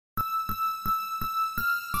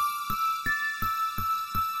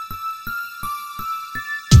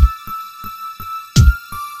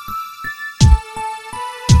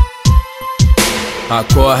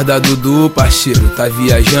Acorda, Dudu, parceiro, tá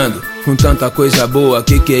viajando com tanta coisa boa,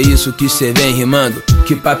 que é isso que cê vem rimando?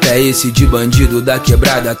 Que papo é esse de bandido da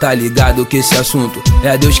quebrada? Tá ligado que esse assunto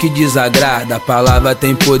é a Deus que desagrada. A palavra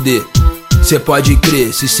tem poder, cê pode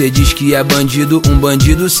crer. Se cê diz que é bandido, um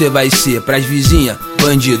bandido cê vai ser. Pras vizinha,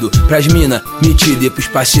 bandido, pras mina, metido. E pros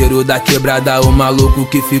parceiros da quebrada, o maluco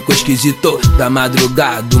que ficou esquisito da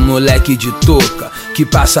madrugada, o moleque de touca que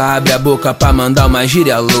passa, abre a boca pra mandar uma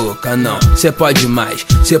gíria louca. Não, cê pode mais,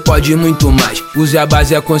 cê pode muito mais. Use a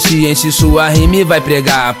base, a consciência e sua rima vai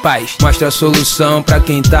pregar a paz. Mostra a solução pra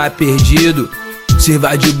quem tá perdido.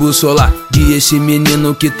 Sirva de bússola, guia esse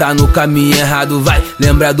menino que tá no caminho errado. Vai,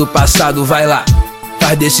 lembra do passado, vai lá,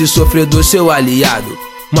 faz desse sofredor seu aliado.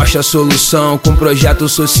 Mostra a solução com projeto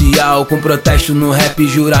social, com protesto no rap,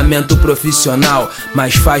 juramento profissional.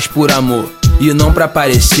 Mas faz por amor e não pra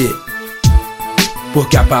aparecer,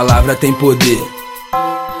 porque a palavra tem poder.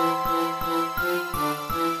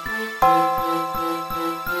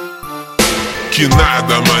 Que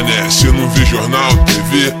nada, mané, cê não vê jornal,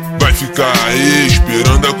 TV. Vai ficar aí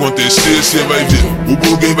esperando acontecer, cê vai ver. O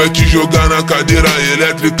burguês vai te jogar na cadeira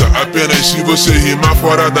elétrica, apenas se você rimar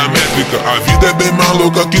fora da métrica. A vida é bem mais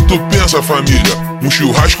louca que tu pensa, família. Um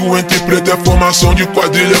churrasco entre preto é formação de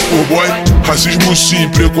quadrilha por boy. Racismo sim,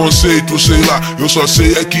 preconceito, sei lá. Eu só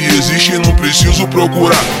sei é que existe e não preciso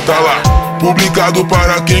procurar. Tá lá, publicado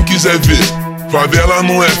para quem quiser ver. Favela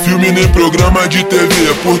não é filme nem programa de TV,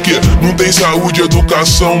 porque não tem saúde,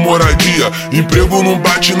 educação, moradia. Emprego não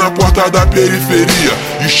bate na porta da periferia.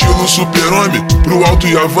 Estilo super-homem, pro alto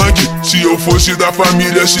e avante. Se eu fosse da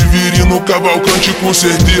família, se vire no Cavalcante com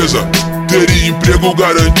certeza. Teria emprego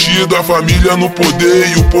garantido, a família no poder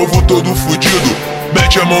e o povo todo fudido.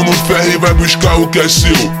 Mete a mão no ferro e vai buscar o que é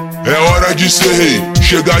seu. É hora de ser rei,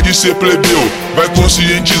 chegar de ser plebeu. Vai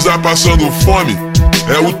conscientizar passando fome.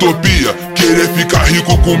 É utopia, querer ficar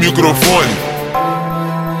rico com microfone.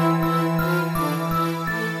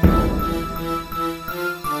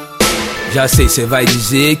 Já sei, cê vai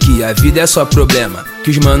dizer que a vida é só problema, que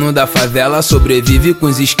os manos da favela sobrevivem com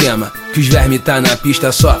os esquema, que os vermes tá na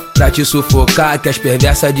pista só pra te sufocar, que as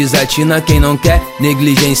perversas desatina quem não quer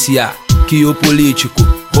negligenciar, que o político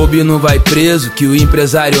rouba e não vai preso, que o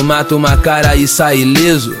empresário mata uma cara e sai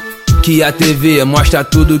ileso, que a TV mostra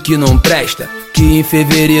tudo que não presta, que em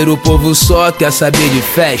fevereiro o povo só quer saber de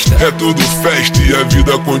festa. É tudo festa e a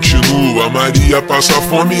vida continua. A Maria passa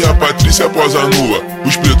fome e a Patrícia posa nua.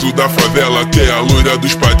 Os pretos da favela quer a loira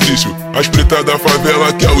dos patrícios. As pretas da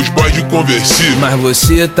favela quer os boys de conversível. Mas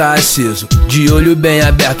você tá aceso, de olho bem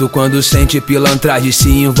aberto, quando sente pilantragem, se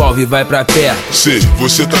envolve e vai pra perto. Sei,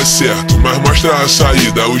 você tá certo, mas mostra a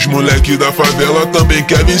saída. Os moleques da favela também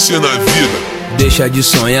querem vencer na vida. Deixa de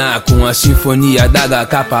sonhar com a sinfonia da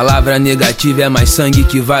HK. Palavra negativa é mais sangue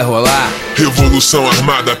que vai rolar. Revolução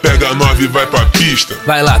armada, pega 9 e vai pra pista.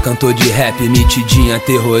 Vai lá, cantor de rap, mitidinha,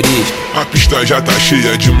 terrorista. A pista já tá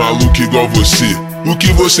cheia de maluco igual você. O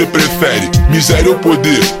que você prefere, miséria ou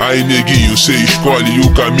poder? Aí neguinho, cê escolhe o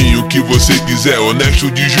caminho que você quiser. Honesto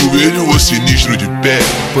de joelho ou sinistro de pé?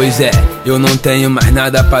 Pois é, eu não tenho mais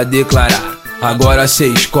nada pra declarar. Agora cê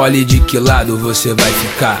escolhe de que lado você vai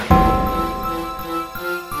ficar.